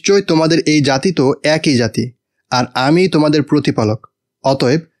 নিশ্চয় তোমাদের এই জাতি তো একই জাতি, আর আমি তোমাদের প্রতিপালক,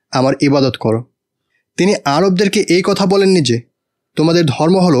 অতএব আমার ইবাদত করো। তিনি আরবদেরকে এই কথা বলেননি যে তোমাদের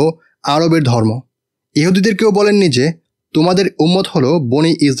ধর্ম হলো আরবের ধর্ম। ইহুদিদেরকেও বলেননি যে তোমাদের উম্মত হলো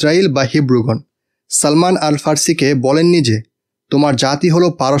বনি ইসরাইল বা হিব্রুগণ। সালমান আল ফার্সিকে বলেননি যে তোমার জাতি হলো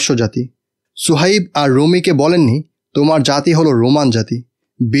পারস্য জাতি। সুহাইব আর রুমিকে বলেননি তোমার জাতি হলো রোমান জাতি।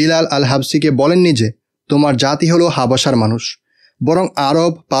 বিলাল আল হাবসিকে বলেননি যে তোমার জাতি হলো হাবাসার মানুষ। বরং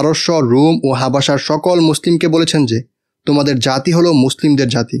আরব, পারস্য, রোম ও হাবাসার সকল মুসলিমকে বলেছেন যে তোমাদের জাতি হলো মুসলিমদের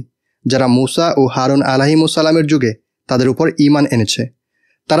জাতি, যারা মূসা ও হারুন আলাইহিমুস সালামের যুগে তাদের উপর ঈমান এনেছে।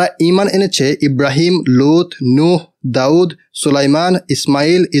 তারা ঈমান এনেছে ইব্রাহিম, লূত, নূহ, দাউদ, সুলাইমান,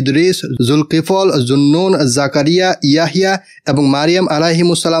 ইসমাইল, ইদ্রিস, জুলকিফল, জুন্নুন, জাকারিয়া, ইয়াহিয়া এবং মারিয়াম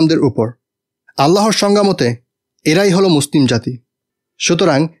আলাইহিমুসসালামদের উপর। আল্লাহর সংজ্ঞা মতে এরাই হলো মুসলিম জাতি।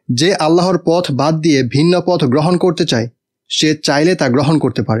 সুতরাং যে আল্লাহর পথ বাদ দিয়ে ভিন্ন পথ গ্রহণ করতে চায় সে চাইলে তা গ্রহণ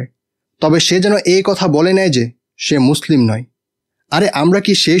করতে পারে, তবে সে যেন এই কথা বলে নেয় যে সে মুসলিম নয়। আরে আমরা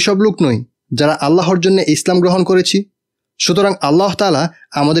কি সেই সব লোক নই যারা আল্লাহর জন্য ইসলাম গ্রহণ করেছি? সুতরাং আল্লাহ তাআলা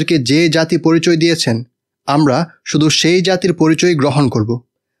আমাদেরকে যে জাতি পরিচয় দিয়েছেন আমরা শুধু সেই জাতির পরিচয় গ্রহণ করব।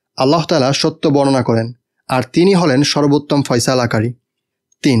 আল্লাহ তাআলা সত্য বর্ণনা করেন, আর তিনি হলেন সর্বোত্তম ফয়সালাকারী।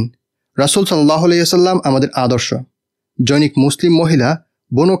 ৩. রাসূল সাল্লাল্লাহু আলাইহি ওয়াসাল্লাম আমাদের আদর্শ। জনৈক মুসলিম মহিলা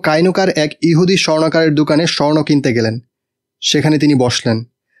বনু কাইনুকার এক ইহুদি স্বর্ণকারের দোকানে স্বর্ণ কিনতে গেলেন। সেখানে তিনি বসলেন।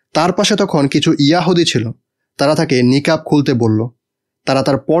 তার পাশে তখন কিছু ইয়াহুদি ছিল। তারা তাকে নিকাব খুলতে বলল। তারা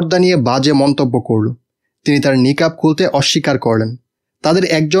তার পর্দা নিয়ে বাজে মন্তব্য করল। তিনি তার নিকাব খুলতে অস্বীকার করলেন। তাদের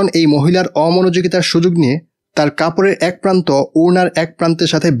একজন এই মহিলার অমনোযোগিতার সুযোগ নিয়ে তার কাপড়ের এক প্রান্ত ওড়নার এক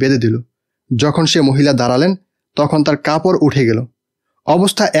প্রান্তের সাথে বেঁধে দিল। যখন সে মহিলা দাঁড়ালেন তখন তার কাপড় উঠে গেল।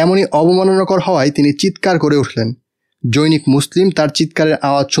 অবস্থা এমনই অবমাননাকর হওয়ায় তিনি চিৎকার করে উঠলেন। জনৈক মুসলিম তার চিৎকারের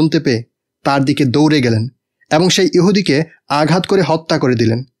আওয়াজ শুনতে পেয়ে তার দিকে দৌড়ে গেলেন এবং সেই ইহুদিকে আঘাত করে হত্যা করে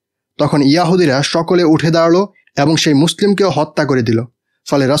দিলেন। তখন ইয়াহুদিরা সকলে উঠে দাঁড়ালো এবং সেই মুসলিমকেও হত্যা করে দিল।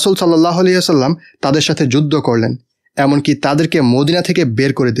 ফলে রাসূল সাল্লাল্লাহু আলাইহি ওয়াসাল্লাম তাদের সাথে যুদ্ধ করলেন, এমনকি তাদেরকে মদিনা থেকে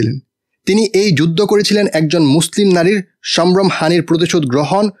বের করে দিলেন। তিনি এই যুদ্ধ করেছিলেন একজন মুসলিম নারীর সম্ভ্রমহানির প্রতিশোধ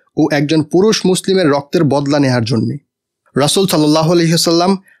গ্রহণ ও একজন পুরুষ মুসলিমের রক্তের বদলা নেওয়ার জন্যে। রাসূল সাল্লাল্লাহু আলাইহি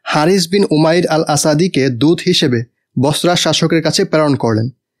ওয়াসাল্লাম হারিস বিন উমাইর আল আসাদিকে দূত হিসেবে বসরা শাসকের কাছে প্রেরণ করলেন,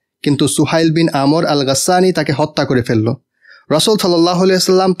 কিন্তু সুহাইল বিন আমর আল গাসসানি তাকে হত্যা করে ফেলল। রাসূল সাল্লাল্লাহু আলাইহি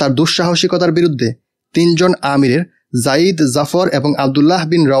ওয়াসাল্লাম তার দুঃসাহসিকতার বিরুদ্ধে ৩ জন আমিরের জাইদ, জাফর এবং আবদুল্লাহ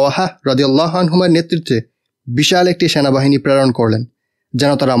বিন রাওয়াহা রাদিয়াল্লাহু আনহুমার নেতৃত্বে বিশাল একটি সেনাবাহিনী প্রেরণ করলেন,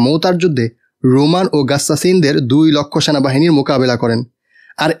 যেন তারা মৌতার যুদ্ধে রোমান ও গাসসাসিনদের ২ লক্ষ সেনাবাহিনীর মোকাবেলা করেন।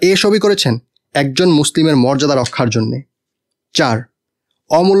 আর এসবই করেছেন একজন মুসলিমের মর্যাদা রক্ষার জন্যে। ৪.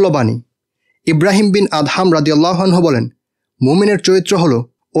 অমূল্য বাণী। ইব্রাহিম বিন আদহাম রাদিয়াল্লাহু আনহু বলেন, মুমিনের চরিত্র হল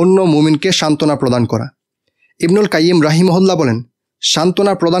অন্য মুমিনকে সান্ত্বনা প্রদান করা। ইবনুল কাইয়িম রাহিমাহুল্লাহ বলেন,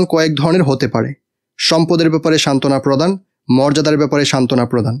 সান্ত্বনা প্রদান কয়েক ধরনের হতে পারে। সম্পদের ব্যাপারে সান্ত্বনা প্রদান, মর্যাদার ব্যাপারে সান্ত্বনা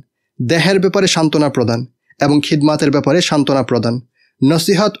প্রদান, দেহের ব্যাপারে সান্ত্বনা প্রদান এবং খিদমাতের ব্যাপারে সান্ত্বনা প্রদান,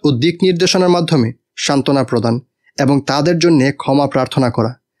 নসিহত ও দিক নির্দেশনার মাধ্যমে সান্ত্বনা প্রদান এবং তাদের জন্যে ক্ষমা প্রার্থনা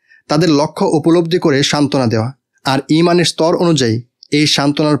করা, তাদের লক্ষ্য উপলব্ধি করে সান্ত্বনা দেওয়া। আর ঈমানের স্তর অনুযায়ী এই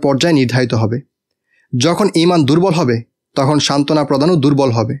সান্ত্বনার পর্যায় নির্ধারিত হবে। যখন ঈমান দুর্বল হবে তখন সান্ত্বনা প্রদানও দুর্বল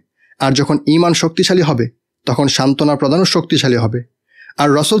হবে, আর যখন ঈমান শক্তিশালী হবে তখন সান্ত্বনা প্রদানও শক্তিশালী হবে। আর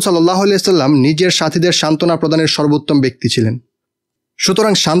রাসূল সাল্লাল্লাহু আলাইহি ওয়াসাল্লাম নিজের সাথীদের সান্ত্বনা প্রদানের সর্বোত্তম ব্যক্তি ছিলেন।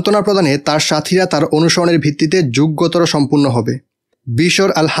 সুতরাং সান্ত্বনা প্রদানে তার সাথীরা তার অনুসরণের ভিত্তিতে যোগ্যতর সম্পূর্ণ হবে। বিশর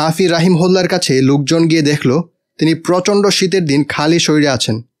আল হাফি রাহিমহুল্লাহর কাছে লোকজন গিয়ে দেখল তিনি প্রচণ্ড শীতের দিন খালি শরীরে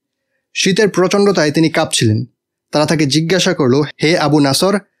আছেন। শীতের প্রচণ্ডতায় তিনি কাঁপছিলেন। তারা তাকে জিজ্ঞাসা করল, হে আবু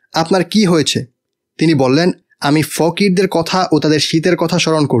নাসর, আপনার কি হয়েছে? তিনি বললেন, আমি ফকিরদের কথা ও তাদের শীতের কথা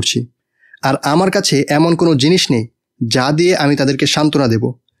স্মরণ করছি, আর আমার কাছে এমন কোনো জিনিস নেই যা দিয়ে আমি তাদেরকে সান্ত্বনা দেব,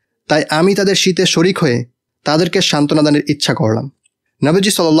 তাই আমি তাদের শীতে শরিক হয়ে তাদেরকে সান্ত্বনা দানের ইচ্ছা করলাম।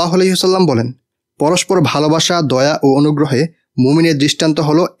 নবীজি সাল্লাল্লাহু আলাইহি ওয়াসাল্লাম বলেন, পরস্পর ভালোবাসা, দয়া ও অনুগ্রহে মুমিনের দৃষ্টান্ত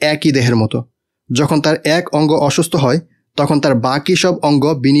হলো একই দেহের মতো। যখন তার এক অঙ্গ অসুস্থ হয় তখন তার বাকি সব অঙ্গ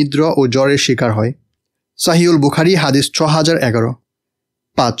বিনিদ্র ও জ্বরের শিকার হয়। সহিহুল বুখারী হাদিস ৬০১১।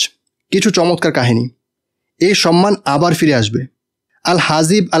 ৫. কিছু চমৎকার কাহিনী। এই সম্মান আবার ফিরে আসবে। আল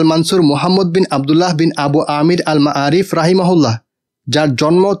হাজিব আল মানসুর মুহাম্মদ বিন আবদুল্লাহ বিন আবু আমির আল মাআরিফ রাহিমাহুল্লাহ, যার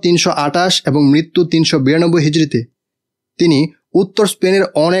জন্ম ৩২৮ এবং মৃত্যু ৩৯২ হিজরিতে, তিনি উত্তর স্পেনের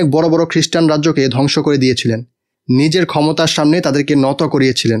অনেক বড় বড় খ্রিস্টান রাজ্যকে ধ্বংস করে দিয়েছিলেন। নিজের ক্ষমতার সামনে তাদেরকে নত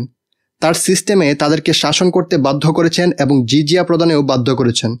করিয়েছিলেন। তার সিস্টেমে তাদেরকে শাসন করতে বাধ্য করেছেন এবং জিজিয়া প্রদানেও বাধ্য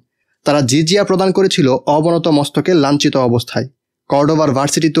করেছেন। তারা জিজিয়া প্রদান করেছিল অবনত মস্তকে লাঞ্ছিত অবস্থায়। কর্ডোভার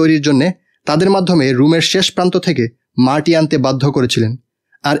ভার্সিটি তৈরির জন্যে তাদের মাধ্যমে রোমের শেষ প্রান্ত থেকে মাটি আনতে বাধ্য করেছিলেন।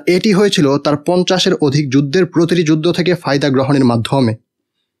 আর এটি হয়েছিল তার ৫০-এর অধিক যুদ্ধের প্রতিটি যুদ্ধ থেকে ফায়দা গ্রহণের মাধ্যমে।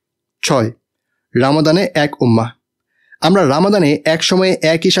 ৬. রামাদানে এক উম্মাহ। আমরা রামাদানে এক সময়ে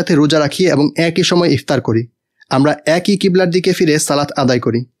একই সাথে রোজা রাখি এবং একই সময় ইফতার করি। আমরা একই কিবলার দিকে ফিরে সালাত আদায়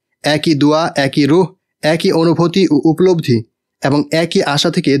করি। একই দোয়া, একই রূহ, একই অনুভূতি ও উপলব্ধি এবং একই আশা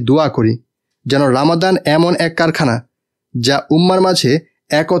থেকে দোয়া করি, যেন রামাদান এমন এক কারখানা যা উম্মার মাঝে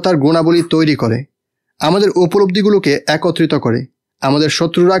একতার গুণাবলী তৈরি করে, আমাদের উপলব্ধিগুলোকে একত্রিত করে, আমাদের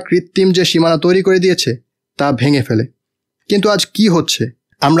শত্রুরা কৃত্রিম যে সীমানা তৈরি করে দিয়েছে তা ভেঙে ফেলে। কিন্তু আজ কি হচ্ছে?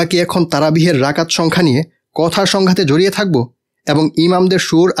 আমরা কি এখন তারাবিহের রাকাত সংখ্যা নিয়ে কথার সংঘাতে জড়িয়ে থাকব এবং ইমামদের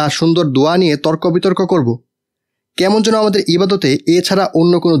সুর আর সুন্দর দোয়া নিয়ে তর্ক বিতর্ক করব? কেমন যেন আমাদের ইবাদতে এছাড়া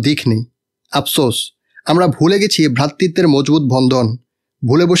অন্য কোনো দিক নেই। আফসোস, আমরা ভুলে গেছি ভ্রাতৃত্বের মজবুত বন্ধন,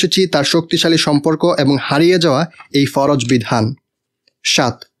 ভুলে বসেছি তার শক্তিশালী সম্পর্ক এবং হারিয়ে যাওয়া এই ফরজ বিধান।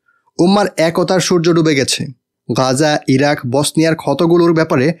 7. উম্মার একতার সূর্য ডুবে গেছে। গাজা, ইরাক, বসনিয়ার ক্ষতগুলোর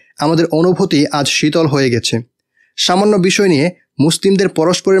ব্যাপারে আমাদের অনুভূতি আজ শীতল হয়ে গেছে। সামান্য বিষয় নিয়ে মুসলিমদের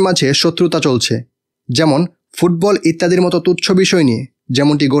পরস্পরের মাঝে শত্রুতা চলছে, যেমন ফুটবল ইত্যাদির মতো তুচ্ছ বিষয় নিয়ে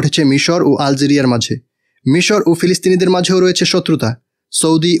যেমনটি ঘটেছে মিশর ও আলজেরিয়ার মাঝে। মিশর ও ফিলিস্তিনিদের মাঝেও রয়েছে শত্রুতা,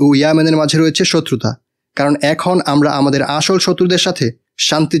 সৌদি ও ইয়েমেনের মাঝে রয়েছে শত্রুতা, কারণ এখন আমরা আমাদের আসল শত্রুদের সাথে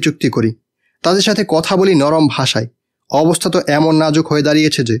শান্তি চুক্তি করি, তাদের সাথে কথা বলি নরম ভাষায়। অবস্থা তো এমন নাজুক হয়ে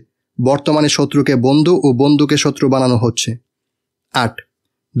দাঁড়িয়েছে যে বর্তমানে শত্রুকে বন্ধু ও বন্ধুকে শত্রু বানানো হচ্ছে। 8.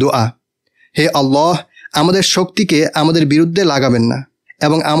 দোয়া। হে আল্লাহ, আমাদের শক্তিকে আমাদের বিরুদ্ধে লাগাবেন না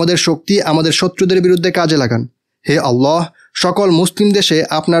এবং আমাদের শক্তি আমাদের শত্রুদের বিরুদ্ধে কাজে লাগান। হে আল্লাহ, সকল মুসলিম দেশে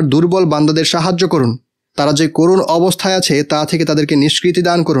আপনার দুর্বল বান্দাদের সাহায্য করুন। তারা যে করুণ অবস্থায় আছে তা থেকে তাদেরকে নিষ্কৃতি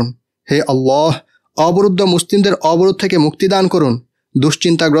দান করুন। হে আল্লাহ, অবরুদ্ধ মুসলিমদের অবরোধ থেকে মুক্তি দান করুন।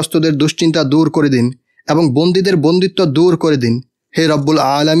 দুশ্চিন্তাগ্রস্তদের দুশ্চিন্তা দূর করে দিন এবং বন্দীদের বন্দিত্ব দূর করে দিন। হে রব্বুল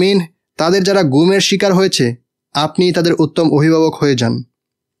আলামিন, তাদের যারা গুমের শিকার হয়েছে আপনি তাদের উত্তম অভিভাবক হয়ে যান।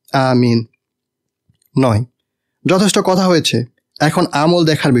 আমিন। 9. যথেষ্ট কথা হয়েছে, এখন আমল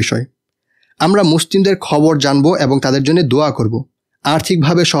দেখার বিষয়। আমরা মুসলিমদের খবর জানব এবং তাদের জন্য দোয়া করব।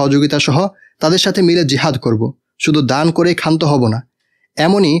 আর্থিকভাবে সহযোগিতা সহ তাদের সাথে মিলে জিহাদ করব। শুধু দান করেই ক্ষান্ত হব না।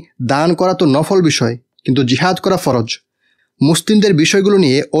 এমনই দান করা তো নফল বিষয়, কিন্তু জিহাদ করা ফরজ। মুসলিমদের বিষয়গুলো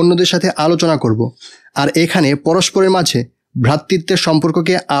নিয়ে অন্যদের সাথে আলোচনা করব, আর এখানে পরস্পরের মাঝে ভ্রাতৃত্বের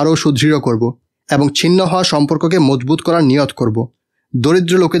সম্পর্ককে আরও সুদৃঢ় করব এবং ছিন্ন হওয়া সম্পর্ককে মজবুত করার নিয়ত করব।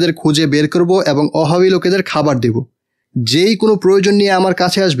 দরিদ্র লোকেদের খুঁজে বের করব এবং অভাবী লোকেদের খাবার দেব। যেই কোনো প্রয়োজন নিয়ে আমার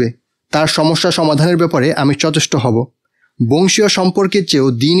কাছে আসবে তার সমস্যা সমাধানের ব্যাপারে আমি যথেষ্ট হব। বংশীয় সম্পর্কের চেয়েও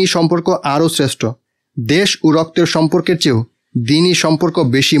দিনী সম্পর্ক আরও শ্রেষ্ঠ। দেশ ও রক্তের সম্পর্কের চেয়েও দিনী সম্পর্ক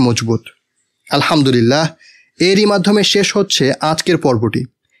বেশি মজবুত। আলহামদুলিল্লাহ, এরই মাধ্যমে শেষ হচ্ছে আজকের পর্বটি।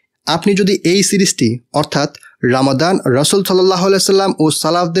 আপনি যদি এই সিরিজটি অর্থাৎ রামাদান, রাসূল সাল্লাল্লাহু আলাইহি সাল্লাম ও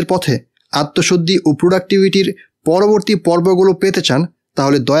সালাফদের পথে আত্মশুদ্ধি ও প্রোডাক্টিভিটির পরবর্তী পর্বগুলো পেতে চান,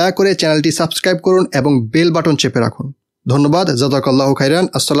 তাহলে দয়া করে চ্যানেলটি সাবস্ক্রাইব করুন এবং বেল বাটন চেপে রাখুন। ধন্যবাদ। জাযাকাল্লাহু খাইরান।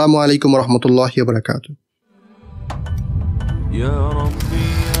 আসসালামু আলাইকুম ওয়া রাহমাতুল্লাহি ওয়া বারাকাতুহু।